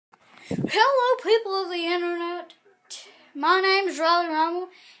Hello, people of the internet. My name is Riley Rommel,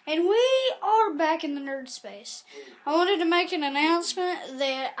 and we are back in the nerd space. I wanted to make an announcement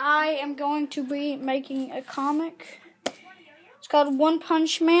that I am going to be making a comic. It's called One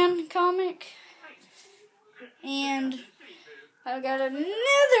Punch Man comic. And I got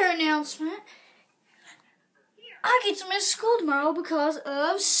another announcement. I get to miss school tomorrow because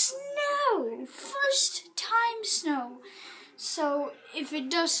of snow. First time snow. So, if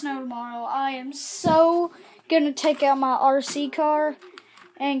it does snow tomorrow, I am so going to take out my RC car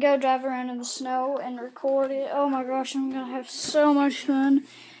and go drive around in the snow and record it. Oh my gosh, I'm going to have so much fun.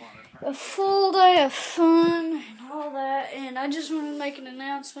 A full day of fun and all that. And I just wanted to make an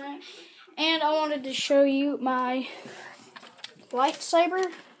announcement. And I wanted to show you my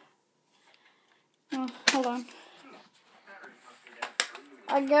lightsaber. Oh, hold on.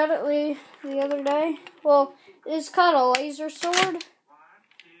 I got it the other day. Well, it's called a laser sword,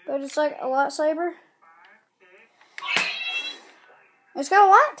 but it's like a lightsaber. It's got a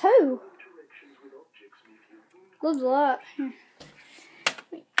light too. Loves a light. Here.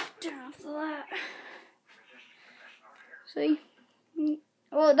 Let me turn off the light. See?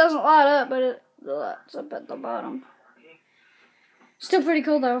 Well, it doesn't light up, but the light's up at the bottom. Still pretty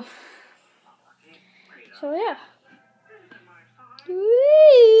cool though. So yeah.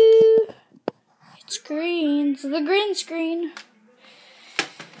 Woo! It's green. It's the green screen.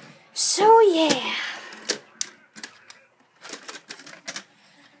 So yeah.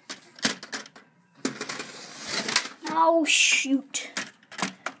 Oh shoot.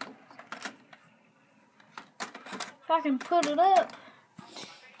 If I can put it up.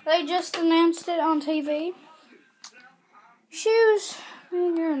 They just announced it on TV. Shoes.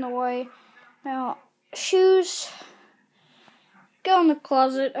 You're in the way. Now, shoes. Go in the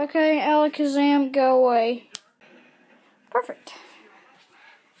closet. Okay, Alakazam, go away. Perfect.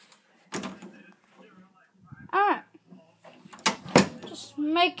 Alright.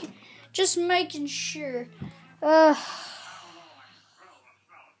 Just making sure.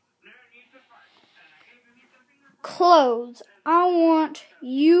 Clothes. I want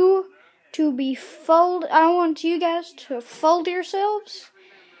you guys to fold yourselves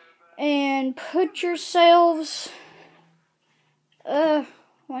and put yourselves well,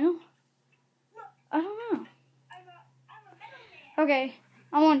 I don't know. Okay,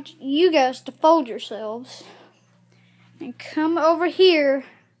 I want you guys to fold yourselves and come over here,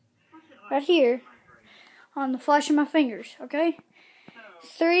 right here, on the flash of my fingers, okay?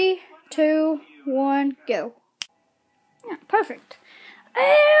 3, 2, 1, go. Yeah, perfect.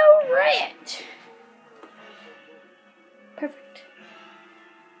 Alright. Perfect.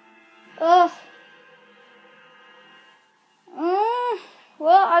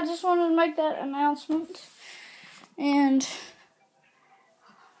 Well, I just wanted to make that announcement. And,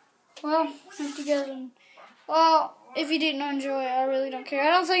 well, if you didn't enjoy it, I really don't care. I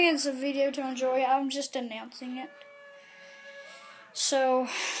don't think it's a video to enjoy. I'm just announcing it. So,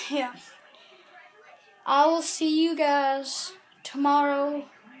 yeah. I will see you guys tomorrow,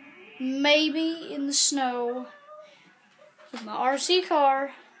 maybe in the snow, with my RC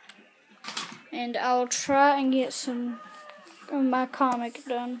car. And I'll try and get some of my comic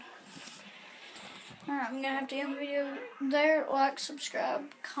done. Alright, I'm going to have to end the video there. Like,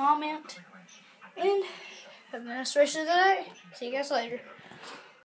 subscribe, comment, and have a nice rest of the day. See you guys later.